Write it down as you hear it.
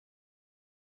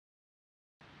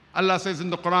Allah says in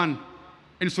the Quran,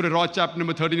 in Surah Ra'd, chapter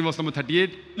number 13, verse number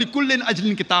 38, لِكُلِّنْ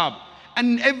أَجْلٍ kitab.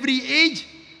 And in every age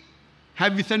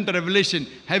have we sent a revelation,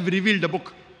 have we revealed a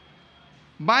book.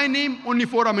 By name, only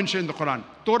 4 are mentioned in the Quran: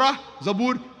 Torah,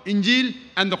 Zabur, Injil,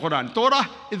 and the Quran. Torah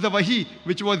is the wahi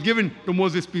which was given to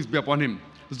Moses, peace be upon him.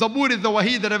 Zabur is the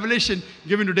wahi, the revelation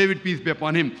given to David, peace be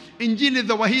upon him. Injil is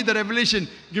the wahi, the revelation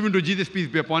given to Jesus, peace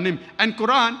be upon him. And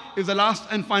Quran is the last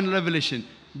and final revelation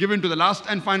given to the last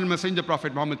and final messenger,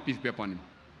 Prophet Muhammad, peace be upon him.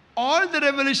 All the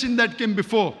revelation that came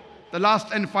before the last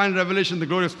and final revelation, the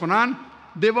glorious Quran,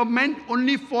 they were meant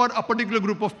only for a particular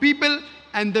group of people,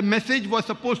 and the message was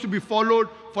supposed to be followed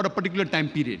for a particular time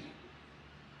period.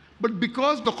 But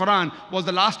because the Quran was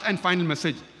the last and final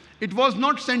message, it was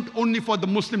not sent only for the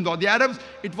Muslims or the Arabs,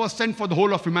 it was sent for the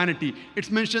whole of humanity. It's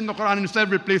mentioned in the Quran in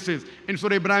several places. In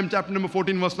Surah Ibrahim chapter number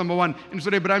 14 verse number 1, in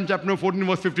Surah Ibrahim chapter number 14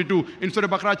 verse 52, in Surah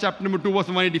Baqarah chapter number 2 verse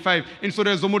 185, in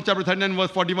Surah Zumur chapter 39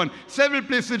 verse 41. Several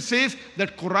places it says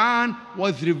that Quran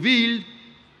was revealed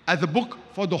as a book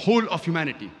for the whole of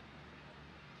humanity.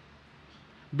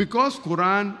 Because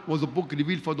Quran was a book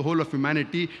revealed for the whole of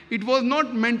humanity, it was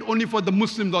not meant only for the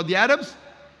Muslims or the Arabs.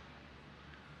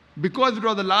 Because it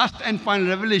was the last and final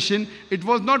revelation, it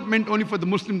was not meant only for the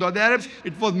Muslims or the Arabs,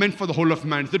 it was meant for the whole of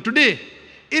humanity. So today,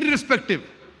 irrespective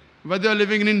whether you're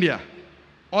living in India,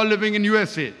 or living in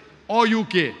USA, or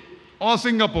UK, or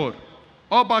Singapore,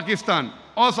 or Pakistan,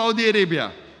 or Saudi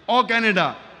Arabia, or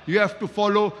Canada, you have to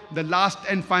follow the last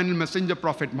and final messenger,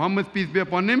 Prophet Muhammad, peace be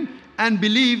upon him, and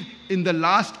believe in the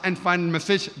last and final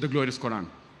message, the glorious Quran.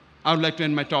 I would like to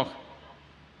end my talk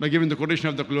by giving the quotation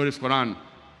of the glorious Quran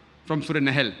from Surah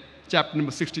Nahl, chapter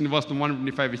number 16, verse number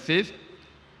 125, which says,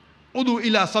 Udu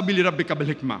ila sabili rabbika bil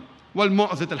hikmah wal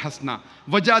mu'azat al hasna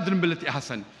wajadun billati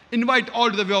ahsan. Invite all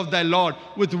to the way of thy Lord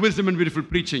with wisdom and beautiful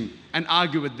preaching, and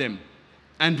argue with them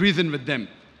and reason with them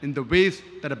in the ways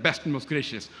that are best and most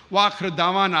gracious. Wa akhir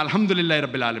da'wana alhamdulillahi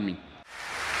rabbil alameen.